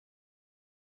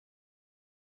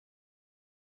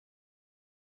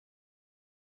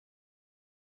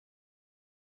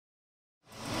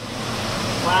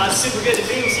Super good to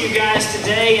be with you guys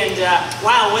today, and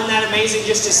wow, wasn't that amazing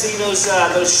just to see those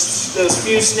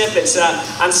few snippets?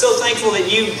 I'm so thankful that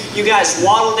you guys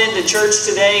waddled into church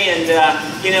today, and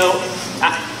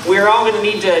we're all going to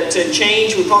need to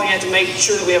change. We probably have to make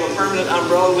sure that we have a permanent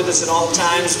umbrella with us at all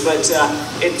times, but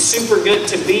it's super good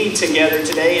to be together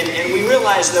today, and we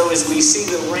realize, though, as we see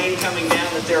the rain coming down,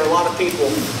 that there are a lot of people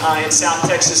in South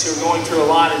Texas who are going through a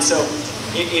lot, and so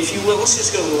if you will, let's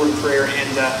just go to the Lord in prayer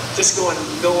and just go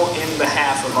in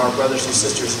behalf of our brothers and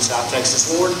sisters in South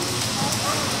Texas. Lord,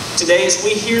 today as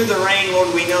we hear the rain, Lord,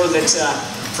 we know that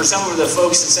for some of the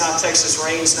folks in South Texas,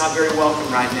 rain's not very welcome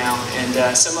right now. And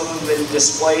some of them have been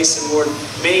displaced, and Lord,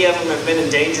 many of them have been in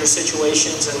dangerous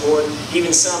situations, and Lord,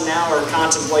 even some now are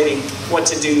contemplating what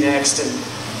to do next. And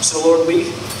so, Lord, we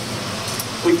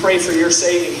pray for your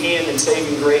saving hand and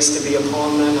saving grace to be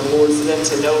upon them, and Lord, for them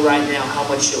to know right now how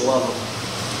much you love them.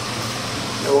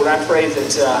 And Lord, I pray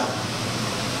that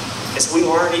as we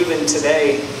learn even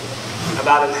today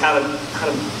about how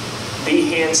to be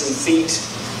hands and feet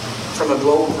from a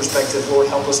global perspective, Lord,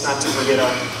 help us not to forget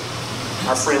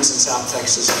our friends in South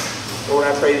Texas. Lord,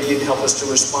 I pray that you'd help us to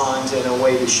respond in a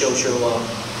way that shows your love.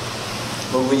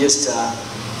 Lord, we do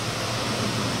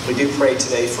pray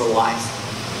today for life.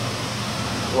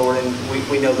 Lord, and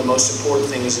we know the most important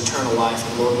thing is eternal life.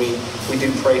 And Lord, we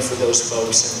do pray for those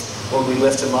folks. And Lord, we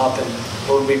lift them up. And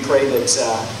Lord, we pray that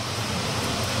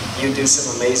you do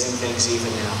some amazing things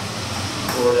even now.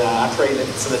 Lord, I pray that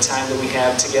for the time that we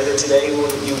have together today, Lord,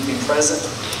 that you would be present,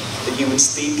 that you would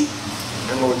speak,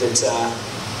 and Lord, that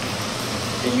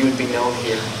you would be known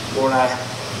here. Lord, I'm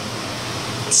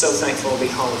so thankful to be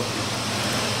home.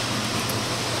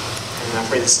 And I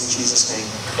pray this in Jesus' name.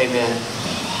 Amen.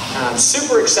 I'm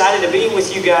super excited to be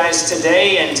with you guys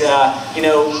today, and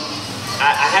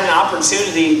I had an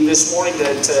opportunity this morning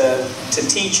to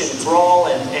teach in Thrall,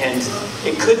 and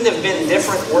it couldn't have been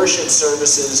different worship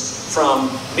services from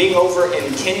being over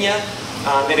in Kenya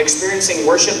and experiencing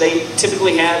worship. They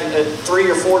typically have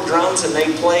 3 or 4 drums, and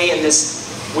they play in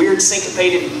this weird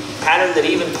syncopated pattern that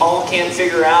even Paul can't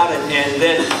figure out, and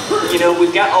then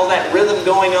we've got all that rhythm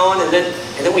going on, and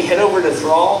then we head over to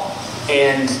Thrall,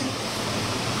 and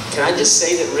can I just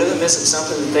say that rhythm isn't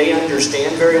something that they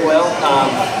understand very well?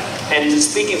 And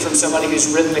speaking from somebody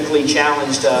who's rhythmically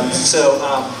challenged, it's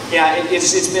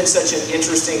been such an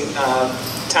interesting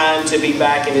time to be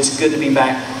back, and it's good to be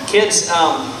back. Kids,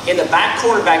 in the back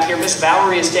corner back here, Miss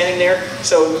Valerie is standing there.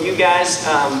 So you guys,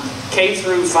 K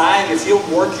through 5, if you'll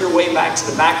work your way back to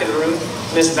the back of the room,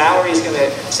 Miss Valerie is going to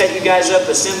set you guys up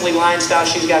assembly line style.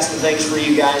 She's got some things for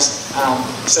you guys.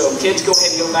 So kids, go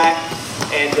ahead and go back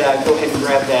and go ahead and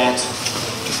grab that.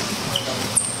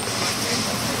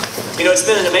 It's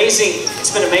been an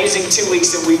amazing 2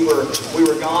 weeks that we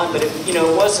were gone, but it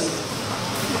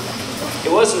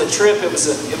wasn't a trip. It was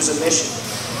a mission.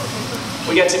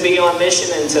 We got to be on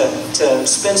mission and to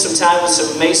spend some time with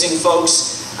some amazing folks,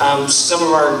 some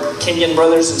of our Kenyan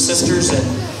brothers and sisters,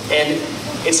 and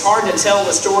it's hard to tell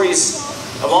the stories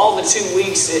of all the 2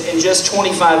 weeks in just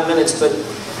 25 minutes, but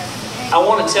I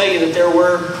want to tell you that there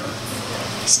were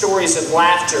stories of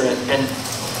laughter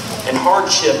and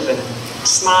hardship and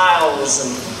smiles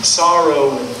and sorrow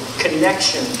and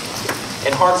connection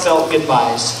and heartfelt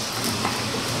goodbyes.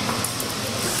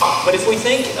 But if we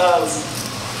think of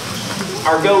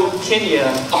our Go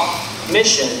Kenya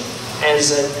mission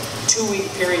as a 2-week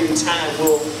period in time,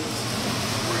 we'll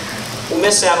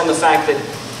miss out on the fact that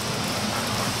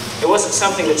it wasn't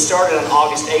something that started on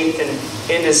August 8th and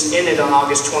ended on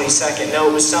August 22nd. No,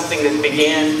 it was something that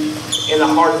began in the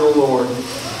heart of the Lord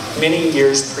many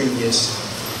years previous.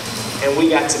 And we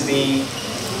got to be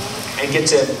and get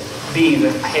to be the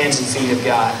hands and feet of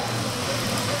God.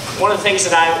 One of the things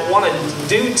that I want to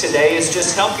do today is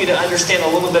just help you to understand a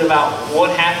little bit about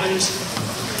what happened,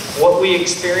 what we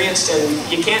experienced,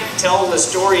 and you can't tell the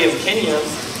story of Kenya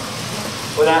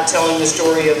without telling the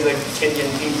story of the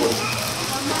Kenyan people.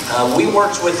 We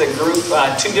worked with a group,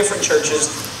 2 different churches,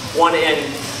 one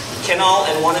in Kenal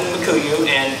and one in Makuyu,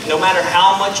 and no matter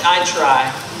how much I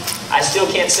try, I still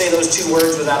can't say those 2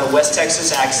 words without a West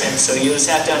Texas accent, so you just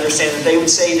have to understand that they would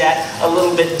say that a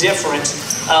little bit different.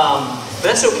 But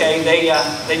that's okay. They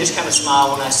just kind of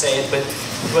smile when I say it. But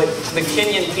the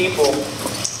Kenyan people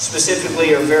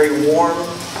specifically are very warm,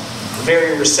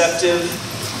 very receptive,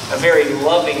 a very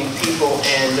loving people,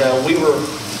 and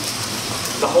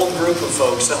the whole group of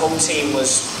folks, the whole team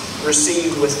was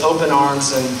received with open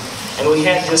arms, and we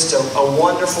had just a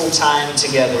wonderful time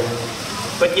together.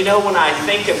 But when I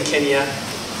think of Kenya,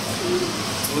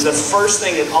 the first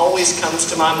thing that always comes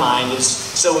to my mind is,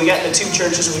 so we got the two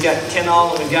churches, we got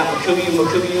Kenall and we've got Makuyu.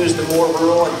 Makuyu is the more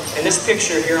rural, and this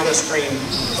picture here on the screen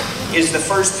is the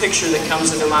first picture that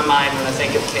comes into my mind when I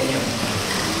think of Kenya.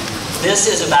 This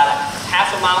is about a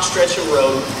half-a-mile stretch of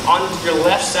road. On your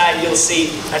left side, you'll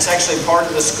see that's actually part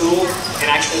of the school and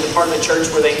actually the part of the church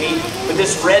where they meet. But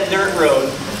this red dirt road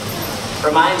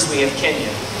reminds me of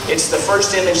Kenya. It's the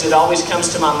first image that always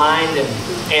comes to my mind,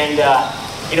 and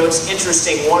you know, it's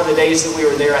interesting. One of the days that we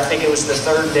were there, I think it was the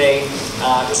third day,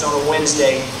 it was on a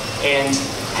Wednesday, and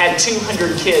had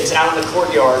 200 kids out in the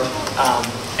courtyard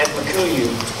at Makuyu,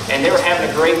 and they were having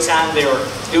a great time. They were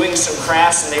doing some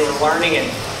crafts and they were learning,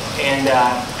 and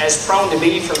as prone to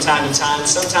be from time to time,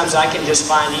 sometimes I can just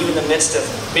find, even in the midst of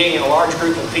being in a large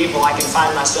group of people, I can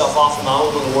find myself off in my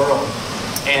own little world.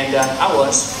 And I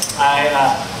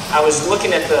was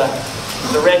looking at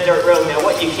the red dirt road. Now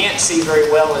what you can't see very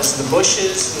well is the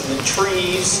bushes and the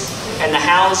trees and the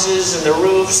houses and the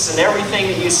roofs, and everything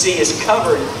that you see is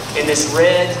covered in this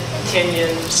red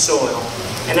Kenyan soil.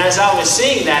 And as I was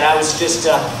seeing that, I was just,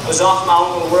 I was off my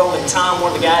own little world, and Tom,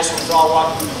 one of the guys from all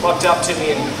walked up to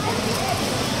me, and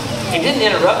he didn't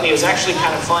interrupt me. It was actually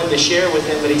kind of fun to share with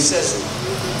him, but he says,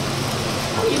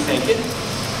 "What are you thinking?"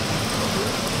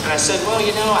 And I said, "Well,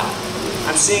 you know,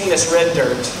 I'm seeing this red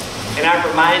dirt." And I'm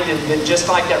reminded that just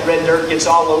like that red dirt gets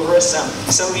all over us,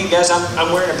 some of you guys,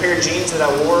 I'm wearing a pair of jeans that I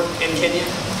wore in Kenya,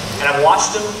 and I've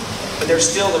washed them, but there's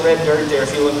still the red dirt there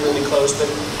if you look really close.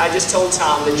 But I just told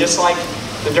Tom that just like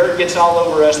the dirt gets all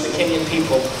over us, the Kenyan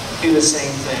people do the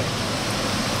same thing.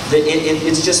 That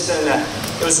it's just been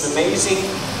it was an amazing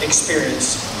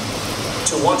experience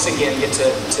to once again get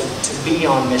to be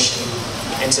on mission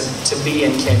and to be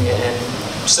in Kenya, and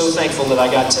I'm so thankful that I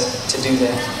got to do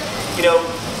that. You know,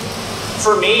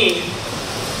 for me,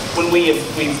 when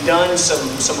we've done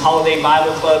some holiday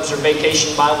Bible clubs or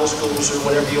vacation Bible schools or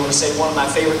whatever you want to say, one of my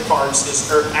favorite parts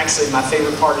is, or actually my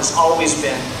favorite part has always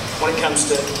been when it comes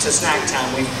to snack time.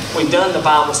 We've done the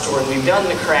Bible story, we've done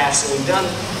the crafts, and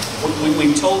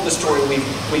we've told the story,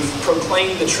 we've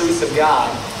proclaimed the truth of God,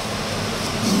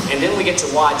 and then we get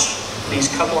to watch these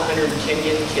couple hundred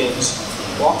Kenyan kids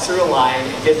walk through a line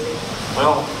and get,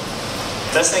 well,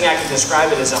 best thing I can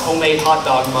describe it as a homemade hot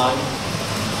dog bun.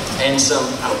 And some,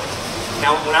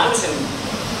 now when I was in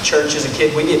church as a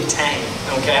kid, we did tang,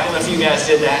 okay? I don't know if you guys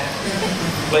did that,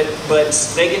 but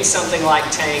they get something like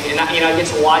tang, and I get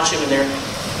to watch them, and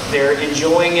they're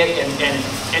enjoying it,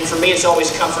 and for me it's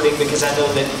always comforting because I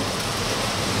know that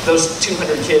those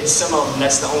 200 kids, some of them,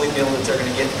 that's the only meal that they're going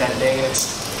to get that day, and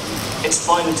it's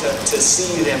fun to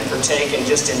see them partake and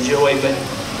just enjoy. But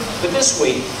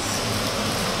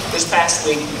this past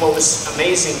week, what was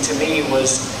amazing to me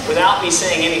was, without me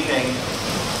saying anything,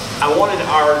 I wanted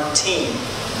our team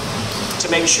to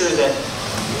make sure that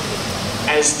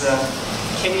as the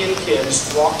Kenyan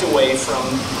kids walked away from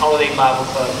Holiday Bible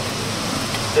Club,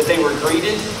 that they were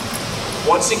greeted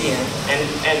once again.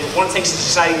 And one of the things that's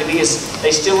exciting to me is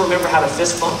they still remember how to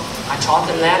fist bump. I taught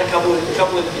them that a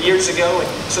couple of years ago, and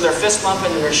so they're fist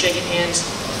bumping and they're shaking hands.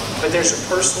 But there's a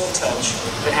personal touch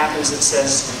that happens that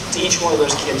says to each one of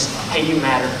those kids, "Hey, you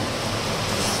matter.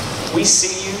 We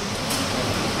see you,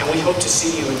 and we hope to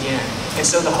see you again." And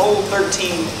so the whole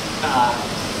 13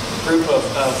 group of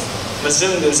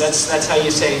Mazungus, that's how you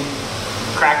say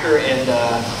cracker and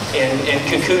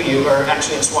Kikuyu, or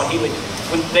actually in Swahili,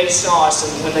 when they saw us,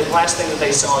 and when the last thing that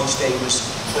they saw each day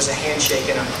was a handshake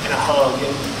and a hug.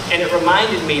 And it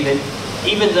reminded me that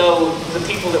even though the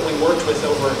people that we worked with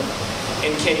over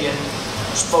in Kenya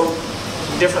spoke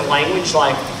different language,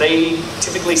 like they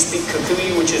typically speak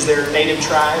Kikuyu, which is their native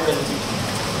tribe, and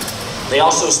they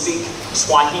also speak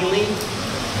Swahili,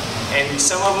 and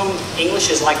some of them, English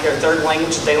is like their third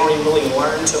language that they don't even really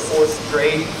learn until 4th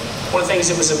grade. One of the things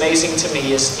that was amazing to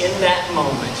me is in that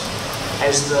moment,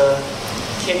 as the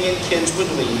Kenyan kids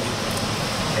would leave,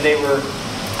 and they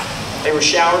were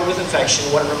showered with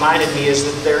affection, what it reminded me is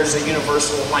that there's a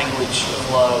universal language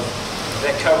of love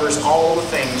that covers all the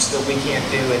things that we can't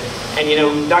do. And you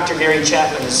know, Dr. Gary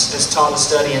Chapman has taught a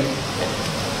study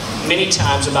many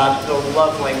times about the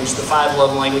love language, the 5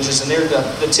 love languages, and they're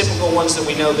the typical ones that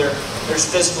we know. There's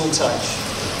physical touch,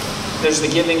 there's the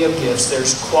giving of gifts,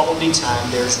 there's quality time,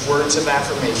 there's words of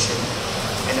affirmation,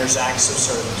 and there's acts of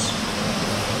service.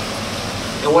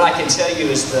 And what I can tell you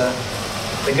is the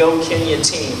Go Kenya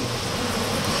team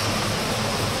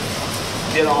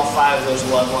did all 5 of those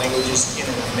love languages in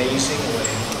an amazing way,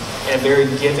 in a very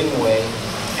giving way.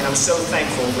 And I'm so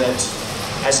thankful that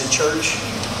as a church,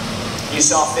 you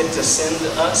saw fit to send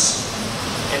us,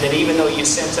 and that even though you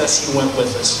sent us, you went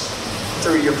with us.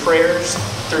 Through your prayers,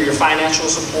 through your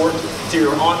financial support, through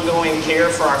your ongoing care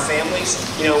for our families.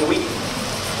 You know, we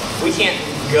can't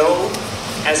go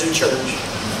as a church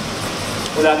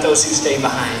without those who stay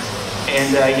behind.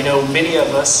 And, you know, many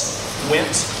of us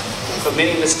went, but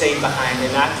many of us stayed behind.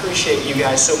 And I appreciate you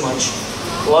guys so much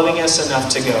loving us enough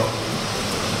to go.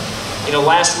 You know,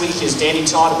 last week, as Danny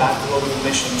taught about global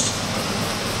missions,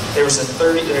 there was a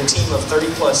team of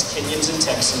 30-plus Kenyans and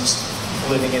Texans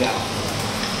living it out.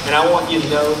 And I want you to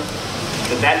know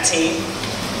that that team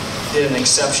did an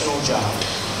exceptional job.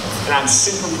 And I'm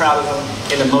super proud of them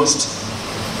in the most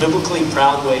biblically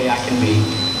proud way I can be.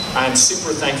 I'm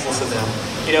super thankful for them.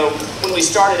 You know, when we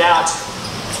started out,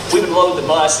 we would load the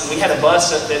bus, and we had a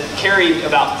bus that carried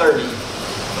about 30,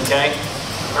 okay?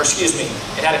 Or excuse me,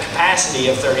 it had a capacity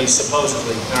of 30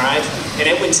 supposedly, all right? And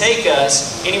it would take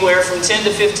us anywhere from 10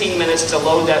 to 15 minutes to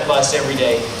load that bus every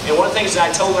day. And one of the things that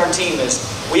I told our team is,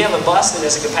 we have a bus that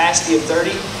has a capacity of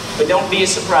 30, but don't be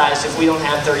surprised if we don't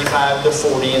have 35 to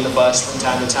 40 in the bus from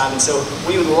time to time. And so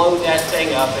we would load that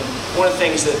thing up. And one of the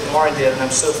things that Mara did, and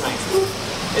I'm so thankful,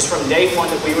 is from day one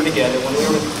that we were together, when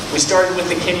we started with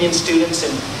the Kenyan students,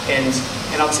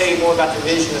 and I'll tell you more about the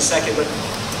vision in a second, but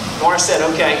Mara said,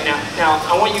 okay, now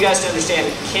I want you guys to understand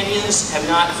that Kenyans have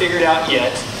not figured out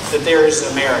yet that there is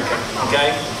America,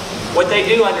 okay? What they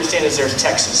do understand is there's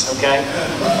Texas, okay?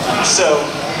 So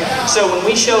when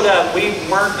we showed up, we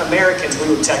weren't Americans,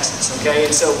 we were Texans, okay?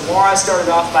 And so Mara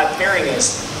started off by pairing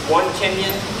us, one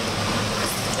Kenyan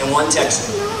and one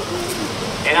Texan.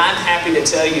 And I'm happy to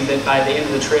tell you that by the end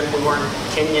of the trip, we weren't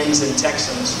Kenyans and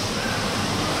Texans.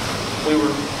 We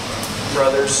were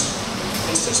brothers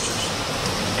and sisters.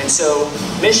 And so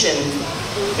mission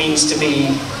means to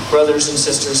be brothers and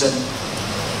sisters. And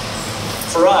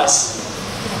for us,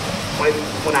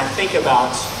 when I think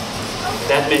about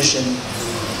that mission,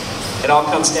 it all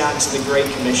comes down to the Great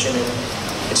Commission.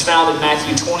 And it's found in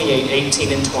Matthew 28,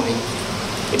 18 and 20.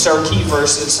 It's our key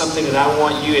verse. It's something that I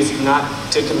want you, if you're not,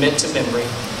 to commit to memory,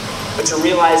 but to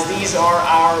realize these are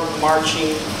our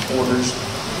marching orders.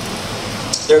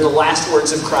 They're the last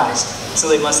words of Christ, so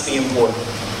they must be important.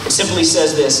 It simply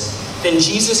says this: Then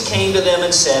Jesus came to them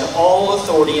and said, All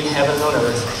authority in heaven and on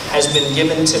earth has been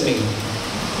given to me.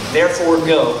 Therefore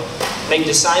go, make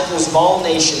disciples of all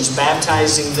nations,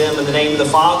 baptizing them in the name of the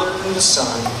Father, and the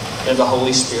Son, and of the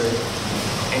Holy Spirit,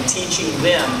 and teaching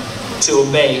them to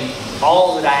obey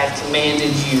all that I have commanded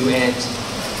you, and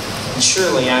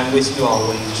surely I am with you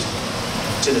always,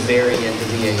 to the very end of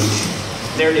the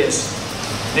age. There it is.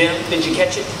 Them, did you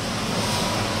catch it?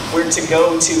 We're to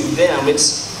go to them.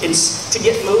 It's to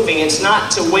get moving. It's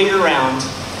not to wait around.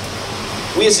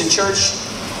 We as a church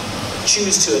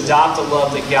choose to adopt the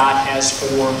love that God has for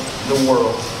the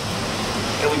world.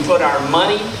 And we put our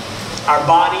money, our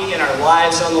body, and our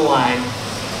lives on the line.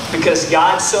 Because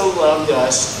God so loved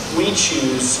us, we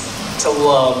choose to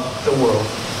love the world.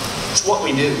 It's what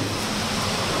we do.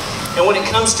 And when it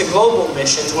comes to global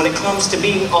missions, when it comes to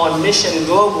being on mission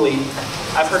globally,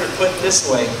 I've heard it put this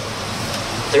way: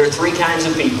 there are three kinds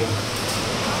of people.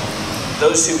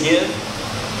 Those who give,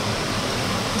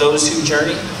 those who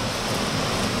journey,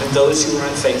 and those who are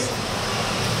unfaithful.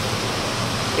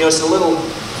 You know, it's a little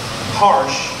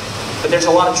harsh, but there's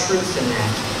a lot of truth in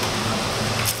that.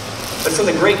 But from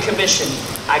the Great Commission,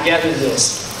 I gather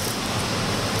this: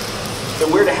 that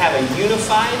we're to have a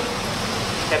unified,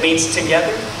 that means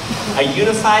together, a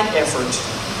unified effort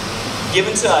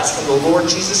given to us from the Lord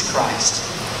Jesus Christ,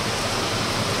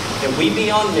 that we be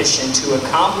on mission to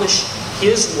accomplish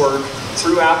His work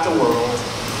throughout the world,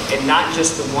 and not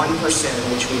just the 1%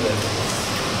 in which we live.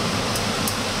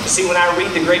 You see, when I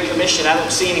read the Great Commission, I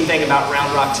don't see anything about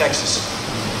Round Rock, Texas.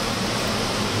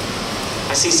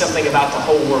 I see something about the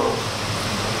whole world.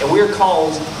 And we're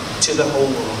called to the whole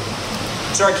world.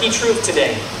 So our key truth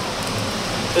today,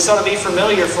 this ought to be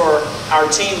familiar for our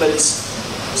team, but it's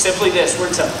simply this: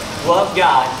 we're to love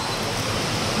God,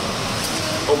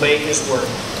 obey His word.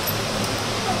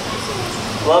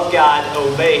 Love God,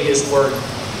 obey His word.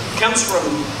 It comes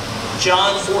from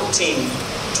John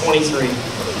 14:23.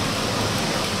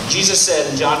 Jesus said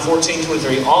in John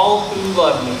 14:23, All who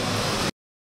love me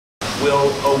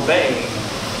will obey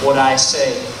what I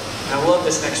say. And I love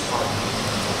this next part.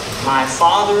 My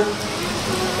Father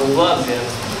will love them,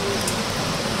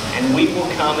 and we will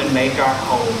come and make our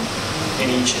home in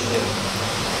each of them.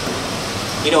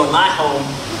 You know, in my home,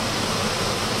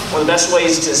 one of the best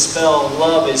ways to spell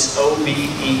love is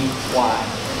O-B-E-Y.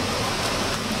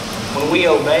 When we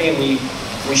obey,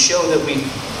 we show that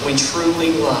we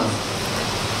truly love.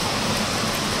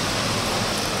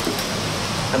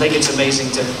 I think it's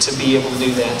amazing to be able to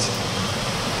do that.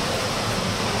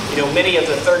 You know, many of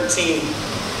the 13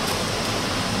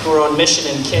 who were on mission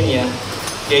in Kenya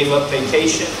gave up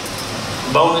vacation,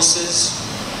 bonuses,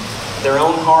 their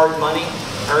own hard money,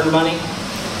 earned money,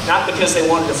 not because they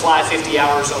wanted to fly 50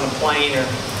 hours on a plane or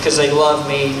because they love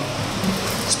me.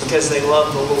 It's because they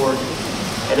love the Lord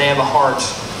and they have a heart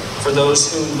for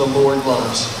those whom the Lord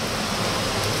loves.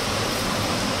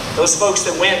 Those folks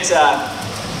that went,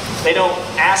 they don't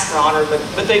ask for honor,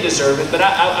 but they deserve it. But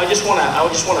I just want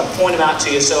to point them out to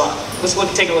you. So let's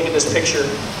take a look at this picture.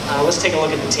 Let's take a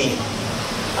look at the team.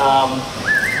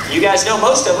 You guys know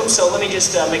most of them, so let me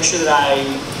just make sure that I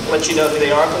let you know who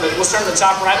they are. We'll start at the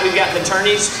top right. We've got the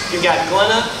attorneys. You've got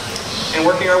Glenna, and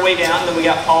working our way down. Then we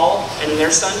got Paul and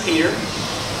their son Peter.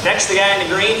 Next, the guy in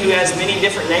the green, who has many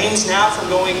different names now from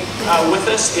going with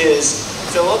us, is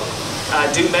Philip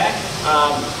Duback.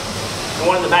 The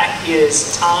one in the back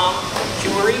is Tom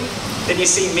Curie. Then you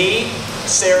see me,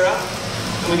 Sarah.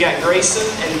 We got Grayson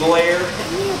and Blair,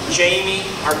 Jamie,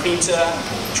 Arpita,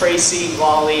 Tracy,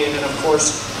 Lolly, and then of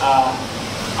course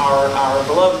our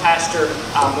beloved pastor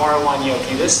Marwan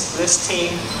Yoki. This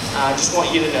team, I just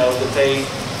want you to know that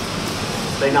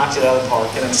they knocked it out of the park,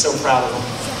 and I'm so proud of them.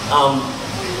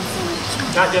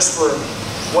 Not just for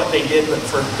what they did, but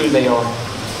for who they are.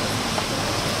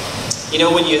 You know,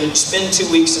 when you spend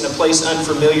 2 weeks in a place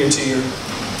unfamiliar to you,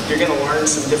 you're going to learn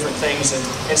some different things.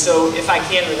 And so if I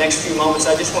can, in the next few moments,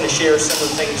 I just want to share some of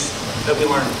the things that we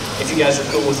learned, if you guys are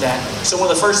cool with that. So one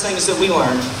of the first things that we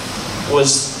learned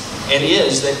was, and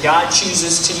is, that God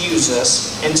chooses to use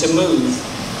us and to move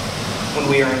when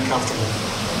we are uncomfortable.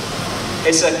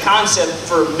 It's a concept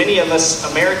for many of us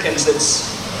Americans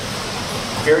that's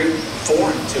very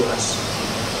foreign to us.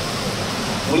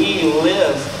 We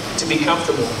live to be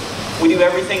comfortable. We do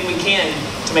everything we can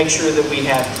to make sure that we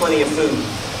have plenty of food,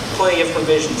 plenty of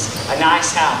provisions, a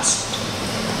nice house,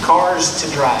 cars to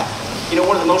drive. You know,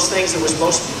 one of the most things that was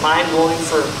most mind-blowing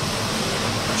for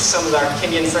some of our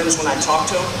Kenyan friends when I talked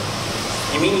to them,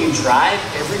 you mean you drive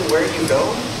everywhere you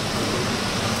go?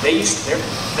 They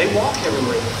walk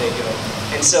everywhere that they go.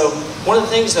 And so one of the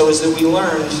things, though, is that we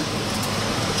learned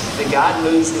that God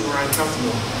moves when we're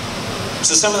uncomfortable.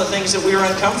 So some of the things that we were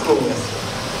uncomfortable with: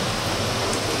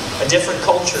 a different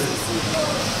culture,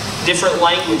 different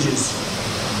languages,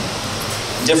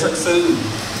 different food,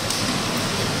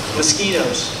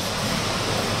 mosquitoes,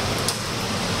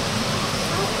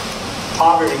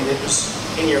 poverty that was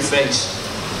in your face,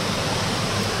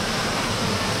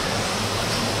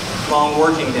 long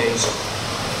working days,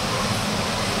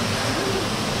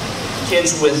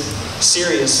 kids with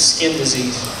serious skin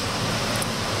disease,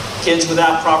 kids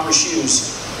without proper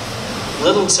shoes,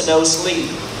 little to no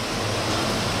sleep,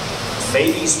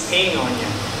 babies peeing on you.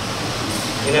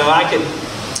 You know, I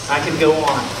could go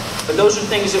on. But those are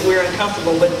things that we're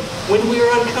uncomfortable. But when we were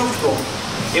uncomfortable,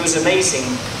 it was amazing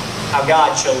how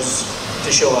God chose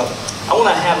to show up. I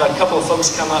want to have a couple of folks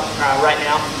come up right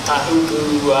now who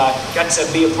got to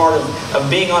be a part of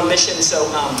being on mission. So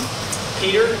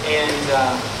Peter and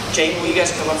Jane, will you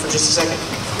guys come up for just a second?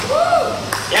 Woo!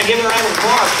 Yeah, give them a round of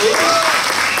applause, please.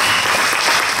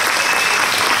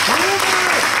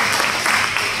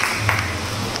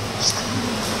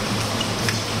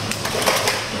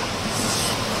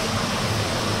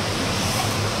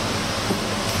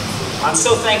 I'm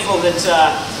so thankful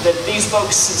that these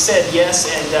folks said yes,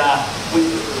 and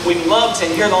we'd love to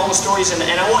hear all the stories. And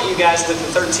I want you guys, with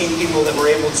the 13 people that were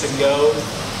able to go,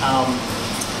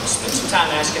 spend some time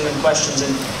asking them questions.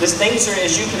 And these things are,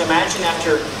 as you can imagine,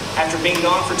 after being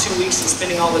gone for 2 weeks and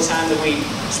spending all the time that we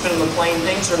spend on the plane,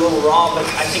 things are a little raw. But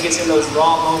I think it's in those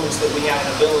raw moments that we have an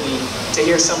ability to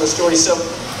hear some of the stories. So,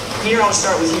 Peter, I'll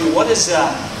start with you. What is?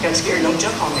 Got scared? Don't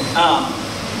jump on me.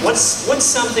 What's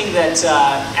something that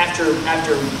after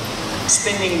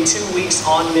spending 2 weeks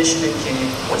on mission in Kenya,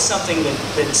 what's something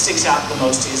that sticks out the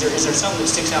most to you? Is there something that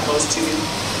sticks out most to you?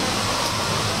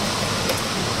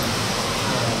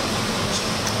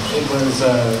 It was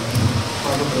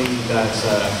probably that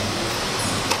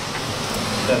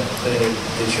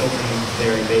the children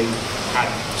there, they had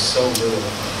so little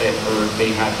or they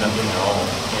had nothing at all,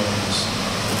 and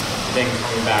then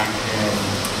coming back and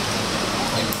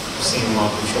seeing a lot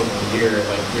of the children here,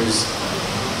 like there's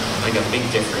like a big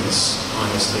difference,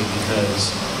 honestly,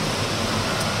 because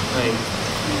like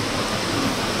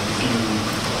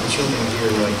the children here,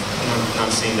 like I'm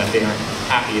not saying that they aren't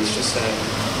happy, it's just that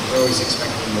they're always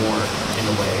expecting more in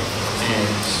a way,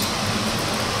 and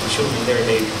the children there,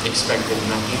 they expected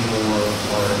nothing more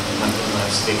or nothing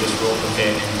less. They just rolled with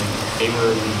it, and they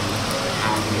were the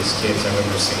happiest kids I've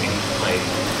ever seen. Like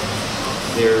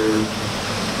there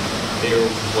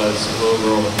was a little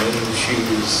girl with no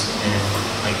shoes and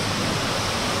like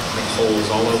holes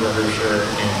all over her shirt,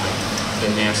 and like the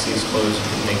nastiest clothes you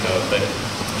could think of, but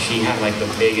she had like the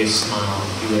biggest smile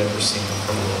you would ever seen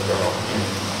from a little girl, and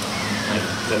like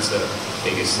that's the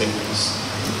biggest difference.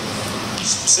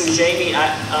 So Jamie,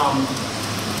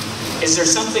 is there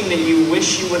something that you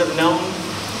wish you would have known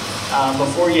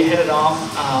before you headed off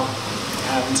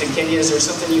to Kenya? Is there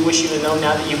something you wish you would have known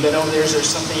now that you've been over there? Is there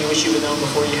something you wish you would have known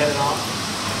before you headed off?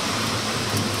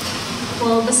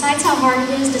 Well, besides how hard it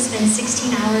is to spend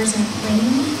 16 hours in a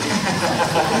plane,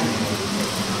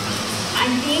 I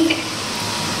think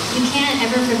you can't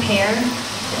ever prepare,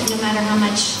 no matter how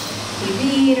much we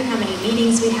read or how many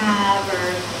meetings we have,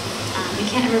 or you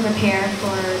can't ever prepare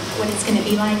for what it's going to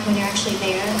be like when you're actually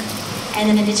there. And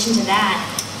in addition to that,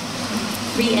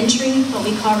 re-entry, what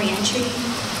we call re-entry,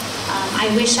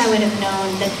 I wish I would have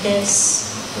known that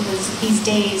these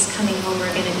days coming home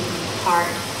are going to be hard.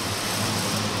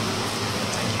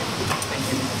 Thank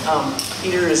you.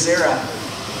 Peter, is there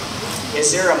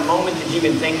a moment that you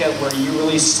can think of where you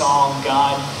really saw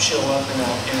God show up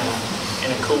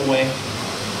in a cool way?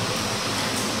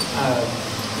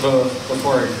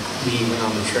 Before we went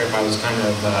on the trip, I was kind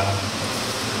of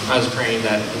I was praying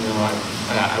that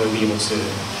I would be able to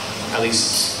at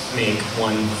least make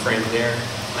one friend there,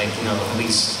 like at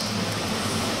least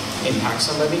impact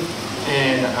somebody.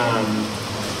 And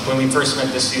when we first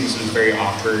met the students, it was very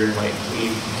awkward. Like we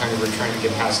kind of were trying to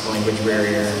get past the language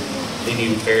barrier. They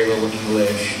knew very little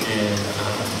English, and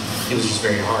it was just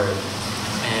very hard.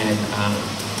 And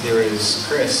there was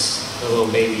Chris, the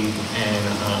little baby, and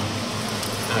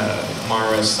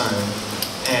Mara's son,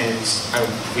 and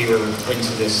we were went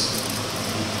to this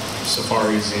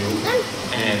safari zoo,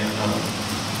 and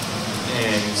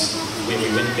when we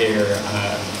went there,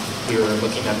 we were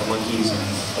looking at the monkeys, and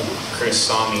Chris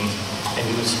saw me, and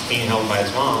he was being held by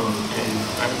his mom, and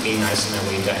I'm being nice, and I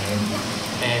waved at him,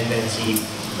 and then he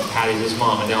patted his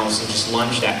mom, and then all of a sudden just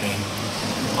lunged at me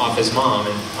off his mom,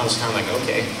 and I was kind of like,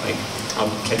 okay, like I'll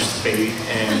catch this baby.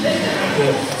 And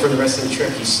for the rest of the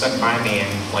trip, he stuck by me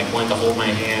and like wanted to hold my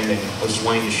hand and was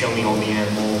wanting to show me all the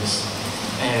animals.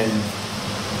 And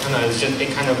I don't know,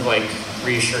 it kind of like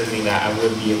reassured me that I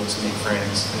would be able to make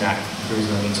friends and that there was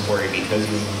no need to worry, because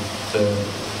the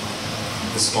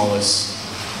smallest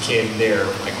kid there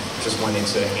like just wanted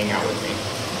to hang out with me.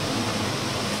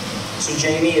 So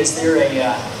Jamie, is there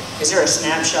a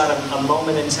snapshot, a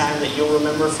moment in time that you'll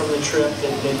remember from the trip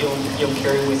that you'll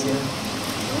carry with you?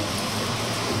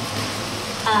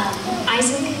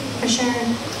 Isaac, for sure.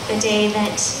 The day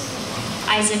that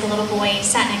Isaac, a little boy,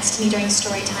 sat next to me during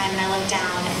story time, and I looked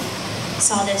down and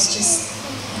saw this just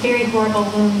very horrible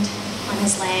wound on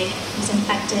his leg. It was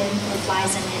infected with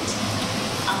flies in it.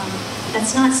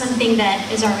 That's not something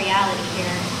that is our reality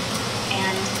here.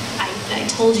 And I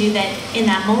told you that in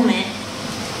that moment,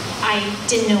 I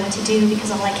didn't know what to do, because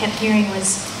all I kept hearing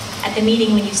was at the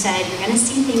meeting when you said, you're going to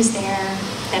see things there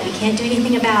that we can't do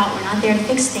anything about, we're not there to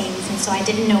fix things. And so I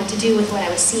didn't know what to do with what I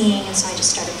was seeing, and so I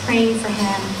just started praying for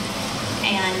him.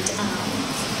 And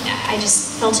I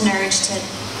just felt an urge to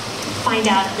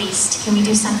find out, at least, can we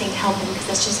do something to help him, because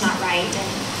that's just not right.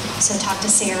 And so I talked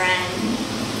to Sarah, and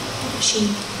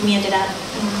we ended up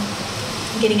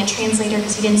getting a translator,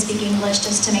 because he didn't speak English,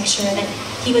 just to make sure that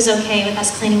he was okay with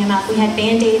us cleaning him up. We had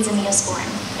Band-Aids and Neosporin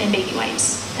and baby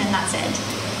wipes, and that's it.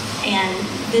 And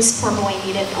this poor boy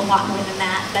needed a lot more than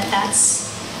that, but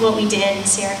that's what we did. And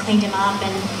Sarah cleaned him up,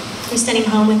 and we sent him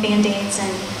home with Band-Aids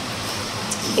and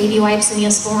baby wipes and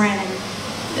Neosporin.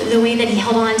 And the way that he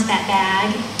held on to that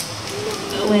bag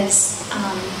was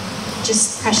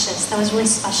just precious. That was really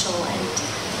special. And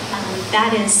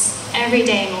that is every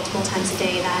day, multiple times a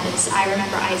day. That is, I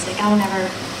remember Isaac. I will never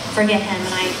forget him,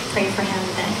 and I pray for him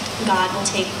that God will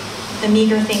take the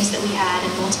meager things that we had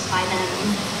and multiply them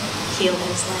and heal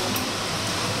his leg.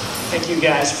 Thank you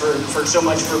guys for so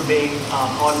much for being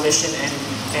on mission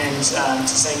and to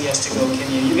saying yes to go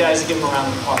Kenya. You guys give them a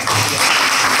round of applause.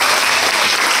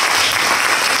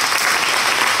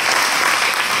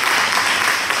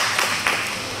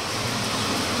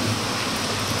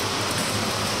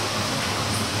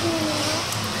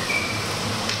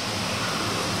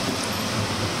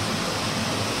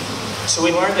 So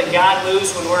we learned that God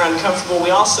moves when we're uncomfortable.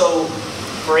 We also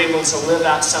were able to live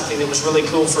out something that was really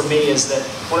cool for me, is that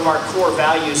one of our core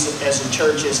values as a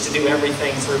church is to do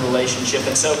everything through relationship.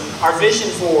 And so our vision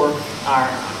for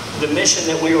the mission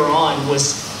that we were on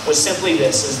was simply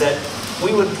this, is that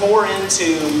we would pour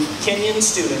into Kenyan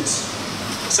students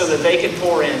so that they could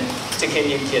pour in to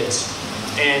Kenyan kids.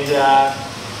 And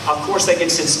of course that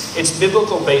gets its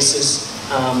biblical basis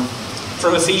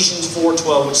from Ephesians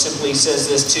 4:12, which simply says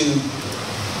this: to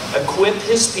equip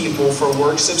his people for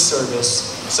works of service,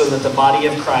 so that the body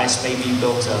of Christ may be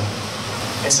built up.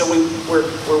 And so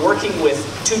we're working with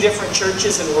 2 different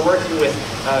churches, and we're working with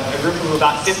a group of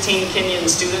about 15 Kenyan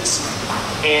students,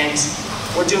 and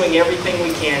we're doing everything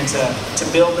we can to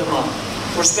build them up.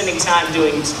 We're spending time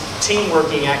doing team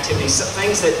working activities, some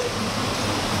things that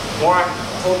Mark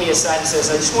pulled me aside and says,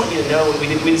 I just want you to know, we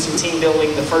did some team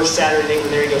building the first Saturday they were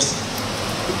there. He goes,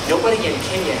 nobody in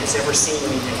Kenya has ever seen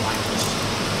anything like this.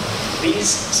 These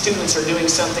students are doing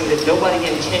something that nobody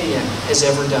in Kenya has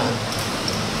ever done.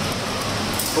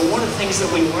 But one of the things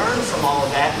that we learned from all of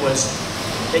that was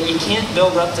that you can't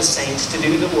build up the saints to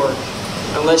do the work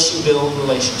unless you build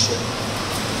relationship.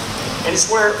 And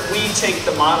it's where we take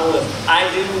the model of I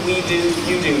do, we do,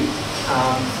 you do.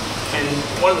 And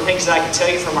one of the things that I can tell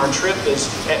you from our trip is,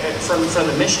 from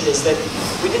the mission, is that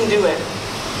we didn't do it.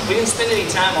 We didn't spend any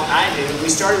time on I do. We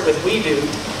started with we do,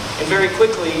 and very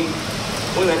quickly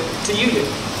we went to you do.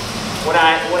 What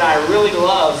I really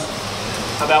love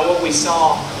about what we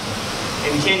saw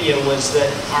in Kenya was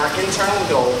that our internal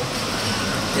goal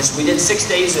is we did 6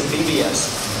 days of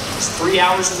VBS. It's 3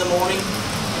 hours in the morning,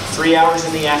 3 hours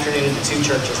in the afternoon at the 2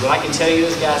 churches. What I can tell you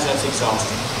is, guys, that's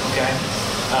exhausting. Okay.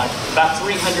 About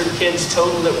 300 kids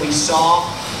total that we saw,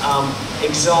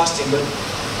 exhausting. But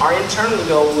our internal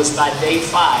goal was by day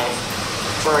 5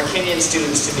 for our Kenyan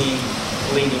students to be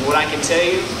leading. What I can tell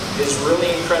you is really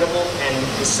incredible and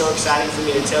is so exciting for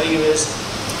me to tell you is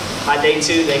by day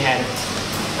 2 they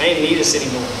didn't need us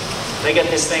anymore. They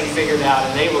got this thing figured out,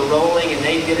 and they were rolling, and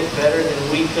they did it better than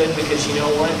we could, because you know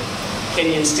what?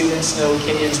 Kenyan students know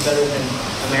Kenyans better than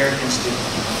American students.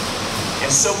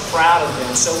 And so proud of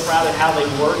them, so proud of how they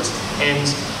worked, and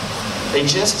they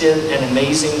just did an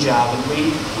amazing job. And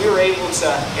we were able to,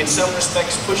 in some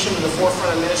respects, push them to the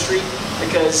forefront of ministry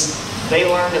because they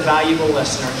learned a valuable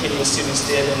lesson, our Kenyan students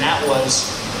did, and that was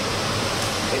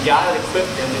that God had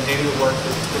equipped them to do the work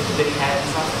that He had in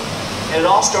front of them. And it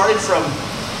all started from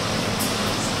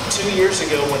 2 years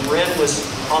ago when Ren was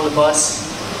on the bus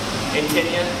in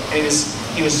Kenya, and he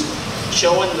was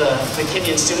showing the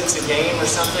Kenyan students a game or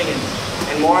something,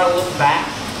 and Mara looked back,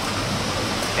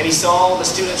 and he saw all the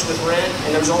students with Ren,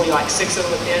 and there was only like 6 of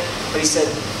them at the end, but he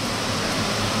said,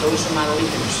 those are my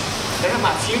leaders. They're not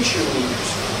my future leaders.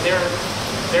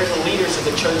 They're the leaders of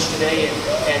the church today,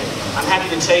 and I'm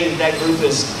happy to tell you that group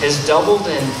has doubled,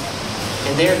 and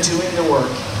they're doing the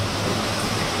work.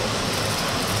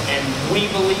 And we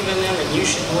believe in them, and you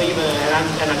should believe in them,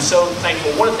 and I'm so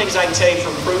thankful. One of the things I can tell you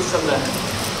from proof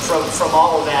from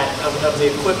all of that, of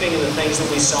the equipping and the things that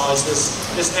we saw, is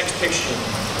this next picture.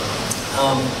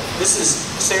 This is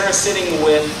Sarah sitting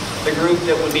with the group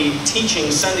that would be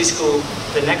teaching Sunday school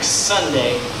the next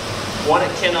Sunday, one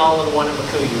at Kenall and one at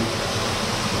Makuyu.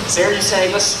 Sarah just said,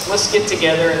 hey, let's get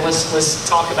together and let's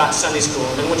talk about Sunday school.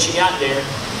 And then when she got there,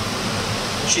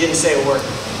 she didn't say a word.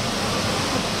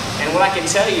 And what I can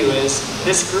tell you is,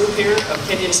 this group here of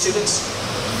Kenyan students,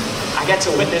 I got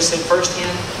to witness it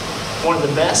firsthand, one of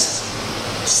the best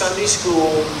Sunday school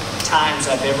times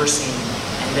I've ever seen.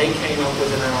 And they came up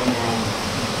with it on their own.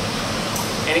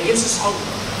 And it gives us hope.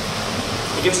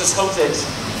 It gives us hope that,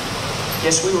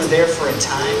 yes, we were there for a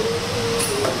time,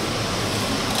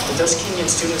 but those Kenyan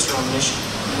students are on mission.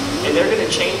 And they're going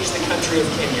to change the country of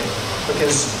Kenya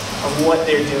because of what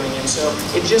they're doing. And so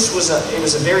it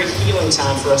was a very healing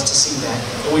time for us to see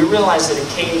that. And we realized that it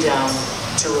came down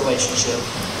to relationship.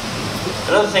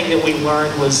 Another thing that we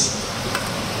learned was,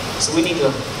 so we need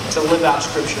to live out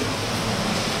Scripture.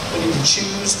 We need to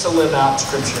choose to live out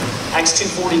Scripture. Acts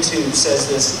 2:42 says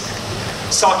this.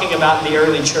 It's talking about the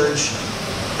early church.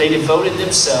 They devoted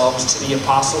themselves to the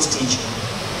apostles' teaching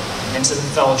and to the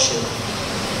fellowship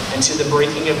and to the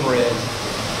breaking of bread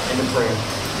and to prayer.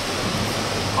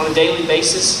 On a daily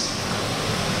basis,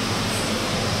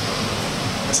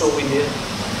 that's what we did.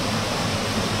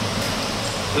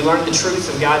 We learned the truth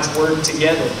of God's Word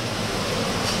together.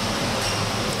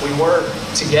 We were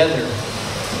together.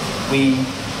 We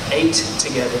ate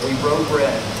together. We broke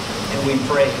bread and we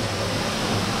prayed.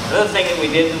 Another thing that we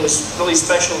did that was really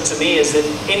special to me is that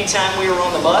anytime we were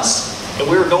on the bus and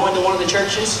we were going to one of the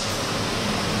churches,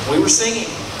 we were singing.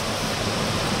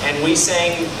 And we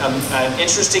sang an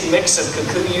interesting mix of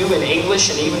Kikuyu and English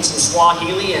and even some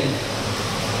Swahili, and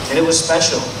it was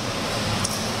special.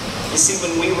 You see,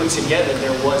 when we were together,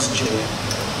 there was joy.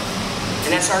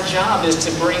 And that's our job, is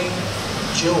to bring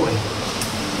joy.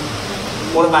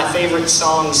 One of my favorite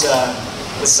songs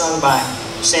was sung by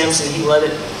Samson. He led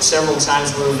it several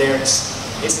times when we were there.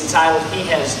 It's entitled, He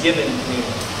Has Given Me.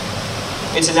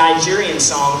 It's a Nigerian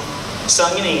song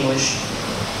sung in English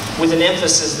with an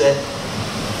emphasis that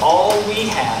all we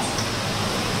have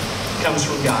comes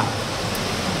from God.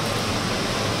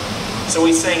 So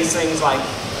we sang things like,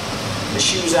 The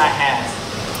shoes I have,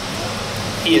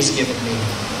 He has given me.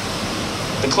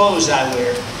 The clothes I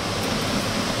wear,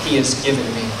 He has given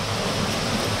me.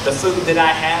 The food that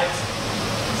I have,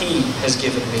 He has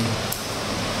given me.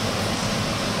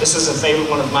 This was a favorite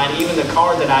one of mine. Even the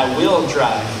car that I will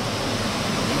drive,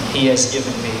 He has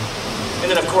given me. And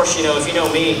then, of course, you know, if you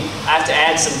know me, I have to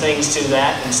add some things to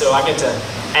that. And so I get to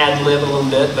ad-lib a little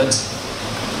bit. But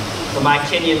for my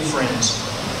Kenyan friends,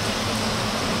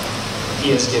 He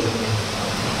has given me.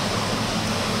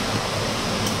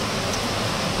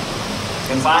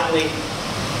 And finally,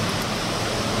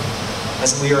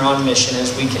 as we are on mission,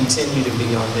 as we continue to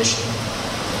be on mission,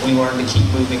 we learn to keep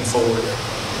moving forward.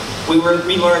 We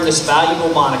learn this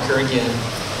valuable moniker again.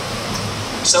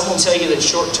 Some will tell you that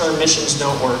short-term missions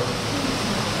don't work.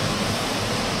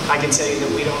 I can tell you that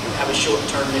we don't have a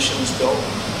short-term missions goal.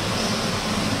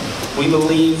 We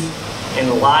believe in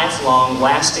a lifelong,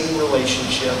 lasting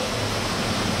relationship,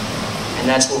 and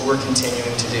that's what we're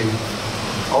continuing to do.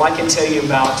 All I can tell you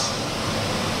about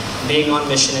being on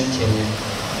mission in Kenya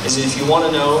is that if you want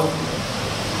to know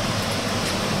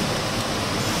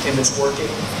if it's working,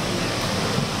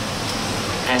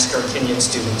 ask our Kenyan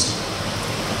students.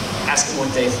 Ask them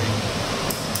what they think.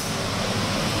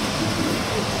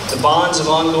 The bonds of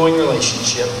ongoing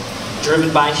relationship,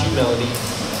 driven by humility,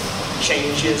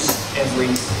 changes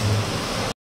everything.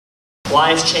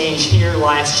 Lives change here,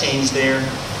 lives change there.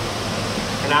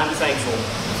 And I'm thankful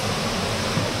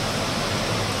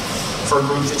for a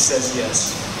group that says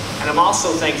yes. And I'm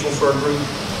also thankful for a group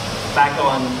back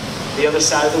on the other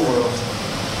side of the world,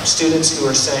 students who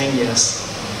are saying yes,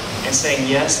 and saying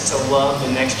yes to love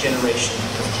the next generation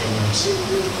of Kenyans.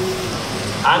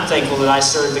 I'm thankful that I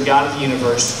serve the God of the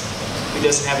universe who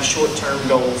doesn't have a short-term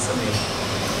goal for me.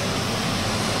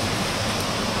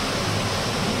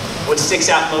 What sticks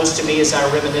out most to me as I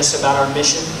reminisce about our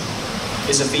mission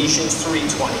is Ephesians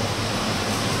 3:20,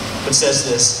 which says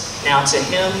this, "Now to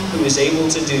Him who is able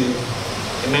to do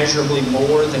immeasurably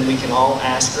more than we can all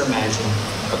ask or imagine,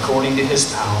 according to His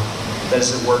power that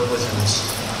is at work within us."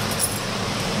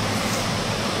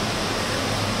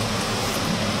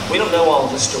 We don't know all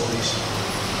of the stories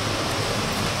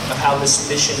of how this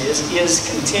mission is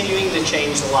continuing to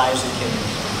change the lives of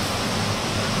Kenyans.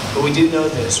 But we do know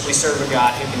this. We serve a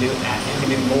God who can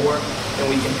do more than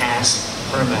we can ask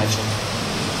or imagine.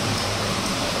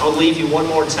 I'll leave you one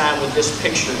more time with this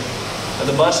picture of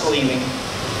the bus leaving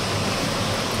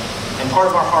and part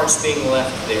of our hearts being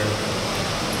left there.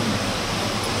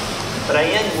 But I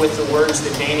end with the words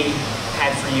that Danny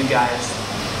had for you guys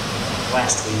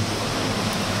last week.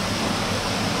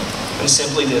 And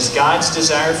simply this: God's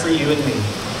desire for you and me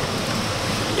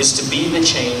is to be the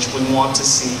change we want to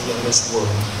see in this world.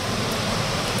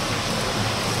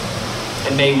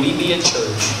 And may we be a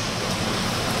church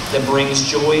that brings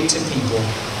joy to people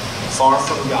far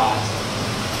from God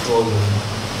globally.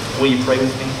 Will you pray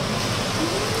with me?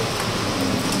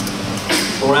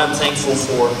 Lord, I'm thankful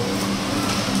for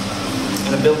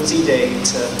an ability today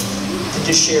to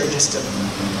just share just a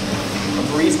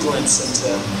brief glimpse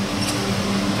into,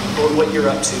 Lord, what you're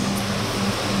up to.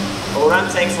 Lord, I'm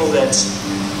thankful that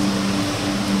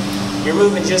you're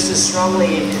moving just as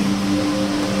strongly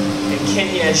in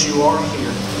Kenya as you are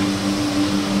here.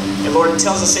 And Lord, it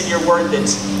tells us in your word that,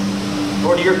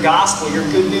 Lord, your gospel, your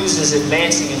good news is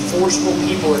advancing and forceful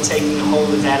people are taking a hold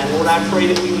of that. And Lord, I pray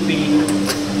that we would be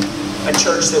a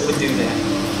church that would do that.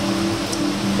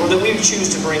 Lord, that we would choose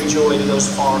to bring joy to those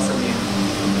far from you.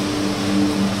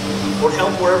 Lord,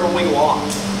 help wherever we walk,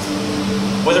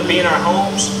 whether it be in our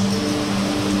homes,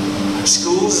 our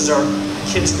schools, as our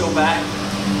kids go back.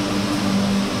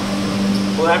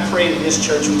 Lord, I pray that this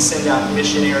church would send out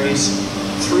missionaries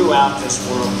throughout this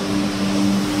world.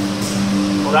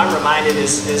 Lord, I'm reminded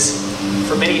as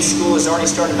for many schools already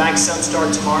started back, some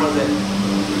start tomorrow, that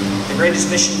the greatest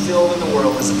mission field in the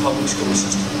world is the public school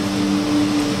system.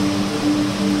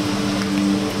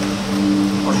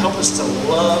 Lord, help us to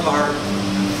love our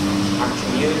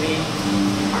community,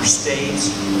 our state,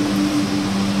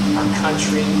 our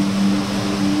country,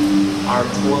 our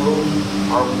globe,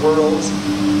 our world,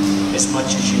 as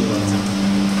much as you love them.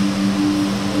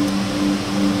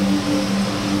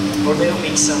 Lord, they don't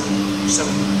need some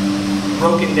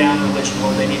broken down religion,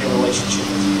 Lord, they need a relationship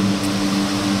with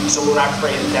you. So Lord, I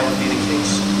pray that that would be the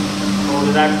case. Lord,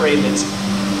 that I pray that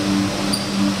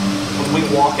when we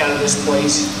walk out of this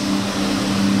place,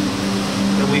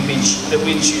 that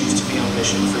we choose to be on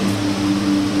mission for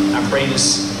you. I pray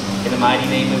this in the mighty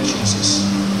name of Jesus.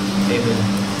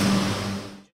 Amen.